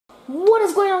What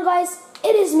is going on, guys?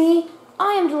 It is me.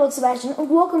 I am Deluxe Sebastian, and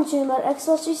welcome to another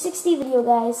Xbox 360 video,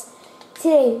 guys.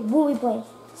 Today, we'll be playing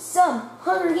some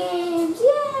Hunger Games.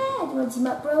 Yeah! Do you want to team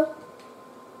up, bro?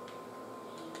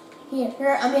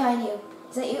 Here, I'm behind you.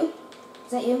 Is that you?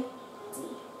 Is that you?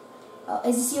 Oh,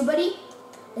 is this you, buddy?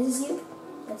 Is this you?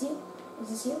 That's you? Is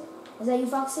this you? Is that you,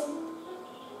 Foxy?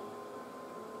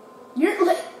 You're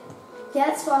like... Yeah,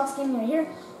 that's Fox Gaming right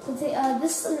here. So today,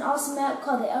 this is an awesome map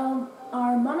called the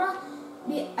Arma.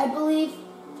 I believe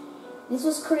this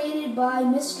was created by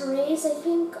Mr. Ace, I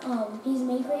think. He's the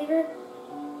main creator.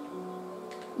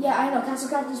 Yeah, I know, Castle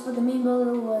Crafters, but the main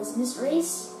builder was Mr.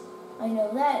 Ace. I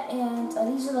know that. And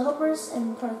these are the helpers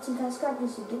and part of 2 Castle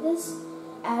Crafters who did this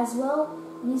as well.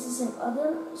 And these are some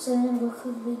other, so I'm going to go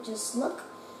quickly just look.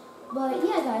 But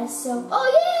yeah, guys, so... Oh,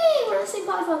 yay! We're on the same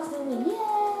pod, Fox Gaming.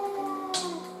 Yeah!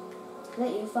 Is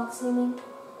that you, Fox Gaming?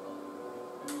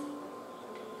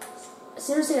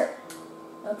 Seriously.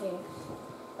 Okay.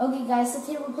 Okay, guys, so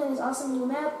today we're playing this awesome new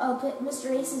map. I'll put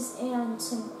Mr. Ace's and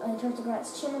some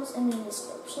TheGrayGorilla channels in the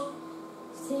description.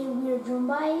 Today we are joined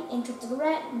by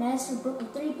TheGrayGorilla, Master Brooklyn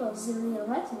 3, but 0 to the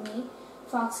right of me,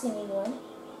 Fox Gaming 1.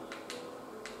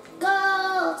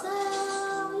 Go! Go!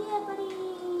 Yeah, buddy!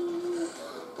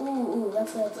 Ooh,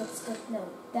 that's good. No,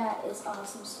 that is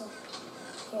awesome stuff.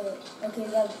 Okay,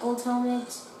 we got a gold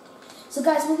helmet. So,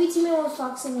 guys, we'll be teaming with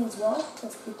Fox Gaming as well.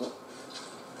 That's pretty cool.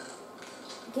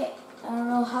 Okay, I don't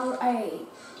know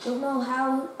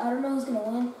who's gonna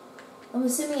win. I'm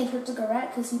assuming it's TheGrayGorilla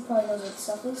because he probably knows what the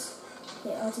stuff is.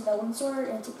 Okay, I'll take that one sword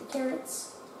and take the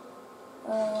carrots.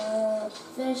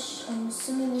 Fish. I'm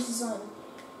assuming this is on.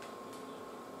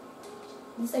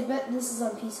 I bet this is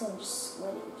on peaceful. And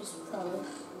just probably.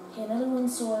 Okay, another one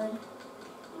sword.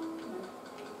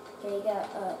 Okay, you got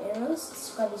arrows.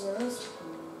 Let's grab these arrows.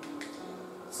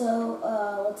 So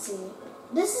let's see.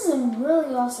 This is a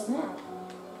really awesome map.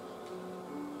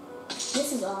 This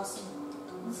is awesome.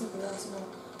 This is the awesome one.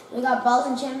 We got balls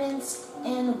enchantments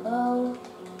and a bow.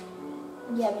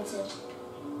 Yeah, me too.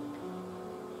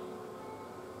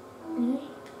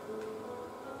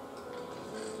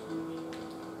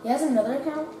 He has another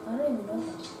account? I don't even know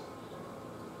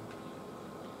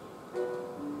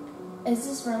that. Is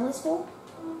this friendly full?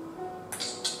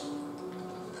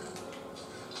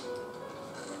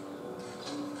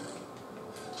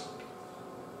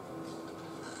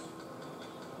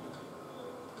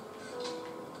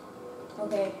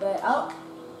 Okay, but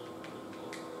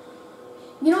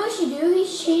you know what he should do?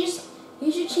 He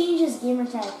should change his gamer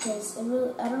tag because I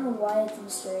don't know why it's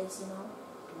Mr. Ace, you know.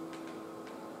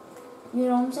 You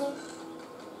know what I'm saying?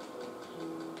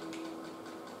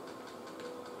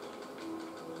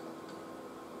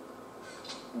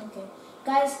 Okay,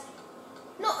 guys.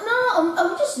 No.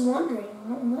 I'm just wondering.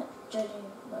 I'm not judging,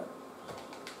 but.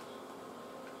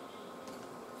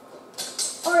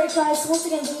 Alright, guys, so once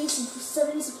again, thank you for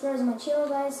 70 subscribers on my channel,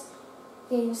 guys.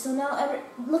 Okay, so now,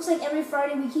 looks like every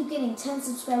Friday we keep getting 10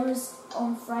 subscribers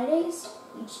on Fridays,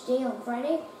 each day on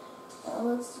Friday.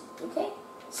 Okay,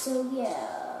 so yeah,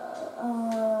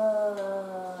 I'm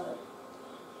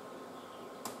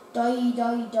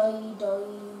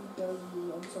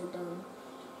so done.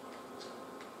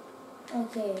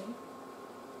 Okay,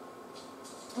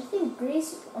 I think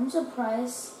Grace, I'm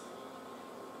surprised,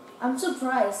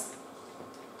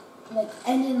 like,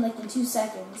 ended in 2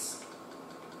 seconds,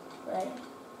 right?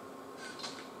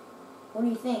 What do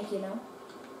you think, you know?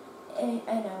 I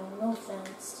know, no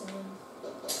offense to him.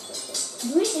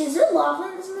 Is there lava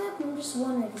in this map? I'm just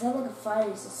wondering, because I have like a fire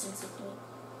resistance with me.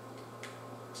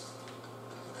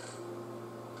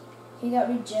 He got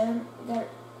regen,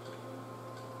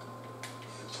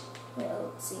 Wait,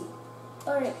 let's see.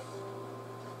 Alright.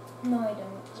 No, I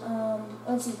don't.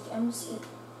 Let's see,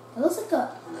 it looks like a...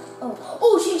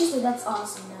 Oh, she just... That's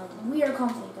awesome now. We are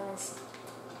confident, guys.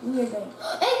 We are going...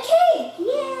 And cake!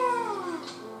 Yeah!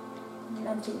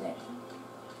 I'm too late.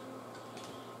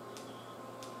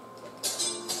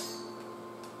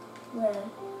 Where?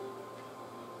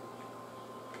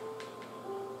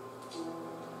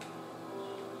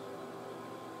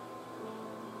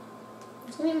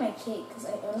 It's gonna be my cake, because I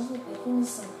don't think this is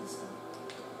some peaceful.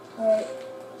 Alright.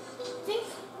 I think...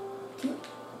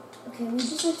 Okay, we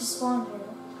just have to spawn here.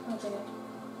 Okay.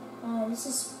 This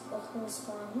is a whole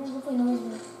spawn. Here's hopefully no one's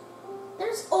gonna...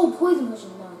 There's... Oh, poison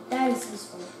potion. No, that is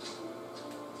useful.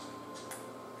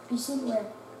 You see where?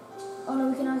 Oh no,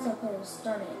 we can always have players.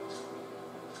 Darn it.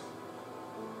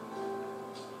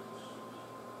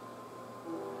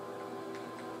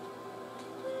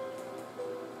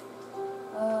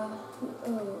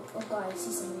 Oh god, I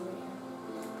see something right here.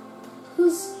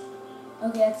 Who's...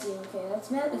 Okay, that's you. Okay,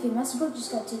 that's okay. Master Book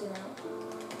just got taken out.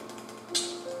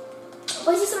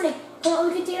 Oh, I see somebody. Come on,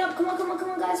 we can take it out. Come on,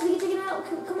 guys. We can take it out.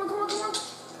 Come on, guys.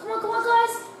 Come on,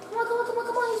 guys. Come on.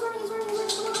 He's running.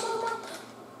 Come on.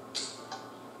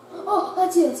 Oh,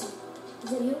 that's you. Is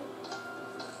that you?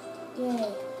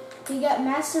 Yay. We got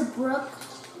Master Brook.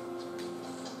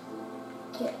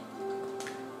 Okay.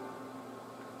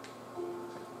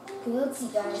 Okay, let's see,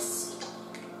 guys.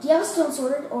 Do you have a stone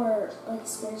sword or like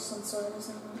spare stone sword or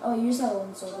something? Oh, you just have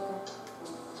one sword. Okay.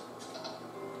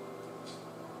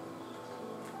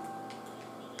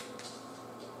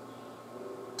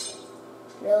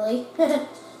 Really?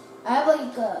 I have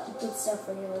like good stuff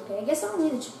for you. Okay, I guess I don't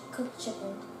need to cook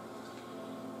chicken.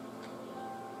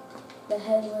 The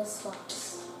headless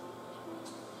fox.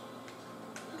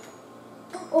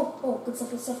 Oh, good stuff.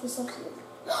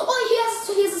 Oh,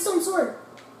 he has a stone sword.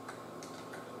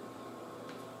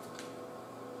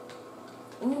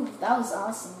 Ooh, that was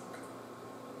awesome.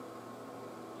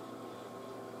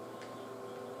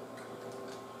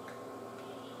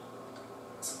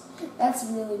 That's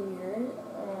really weird.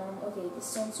 Okay, the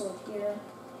stone sword here.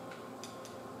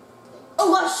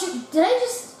 Oh, wow, shoot. Did I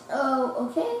just... Oh,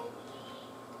 okay.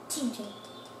 Team.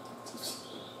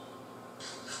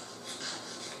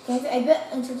 Okay, I bet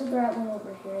I'm supposed to grab one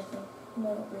over here, I think.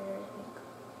 One over here, I think.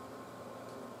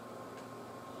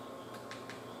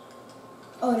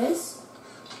 Oh, it is?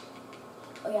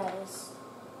 Oh, yeah, it is.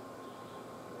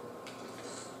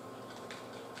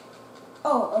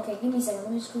 Oh, okay, give me a second.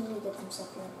 Let me just quickly get some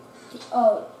stuff here.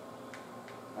 Oh,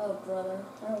 brother.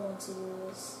 I don't want to do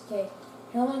this. Okay.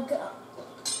 Here, I'm go.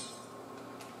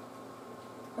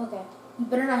 Okay. You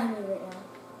better not hit me right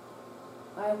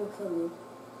now. I will kill you.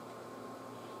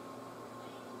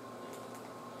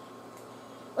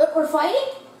 Wait, we're fighting?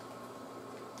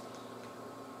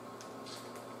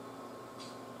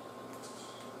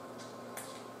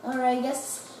 Alright, I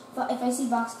guess if I see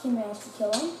Box King, I have to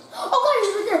kill him. Oh god,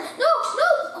 he's right there! No!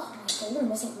 Oh my god, you're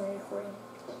messing with my recording.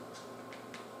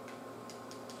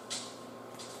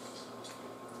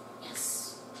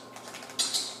 Yes.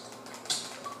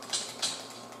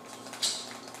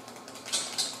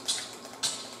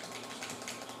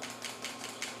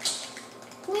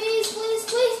 Please!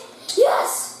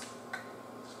 Yes!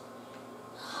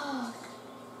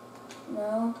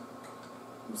 No.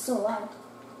 I'm still alive.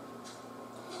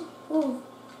 Ooh,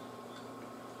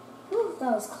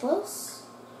 that was close.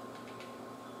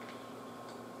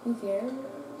 Who cares?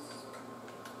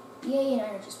 Yay, an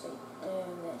iron just plate.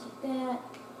 And that's like that.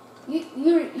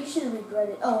 You should have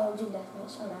regretted. Oh, I'm doing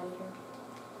deathmatch. I'm out of here.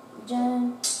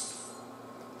 Jen.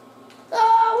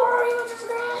 Ah, where are you?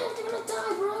 You're gonna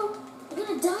die, bro. You're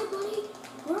gonna die, buddy.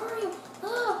 Where are you?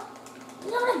 Ah,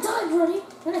 you're not gonna die, buddy.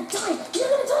 You're gonna die. You're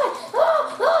gonna die.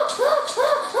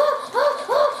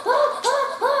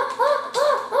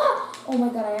 Oh my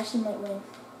god, I actually might win.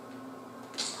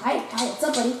 Hi, what's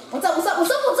up, buddy? What's up,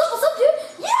 dude?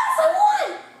 Yes, I won!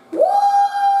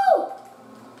 Woo!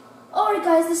 Alright,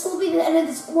 guys, this will be the end of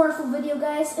this wonderful video,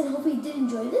 guys, and I hope you did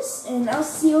enjoy this, and I'll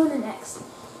see you in the next.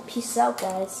 Peace out,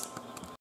 guys.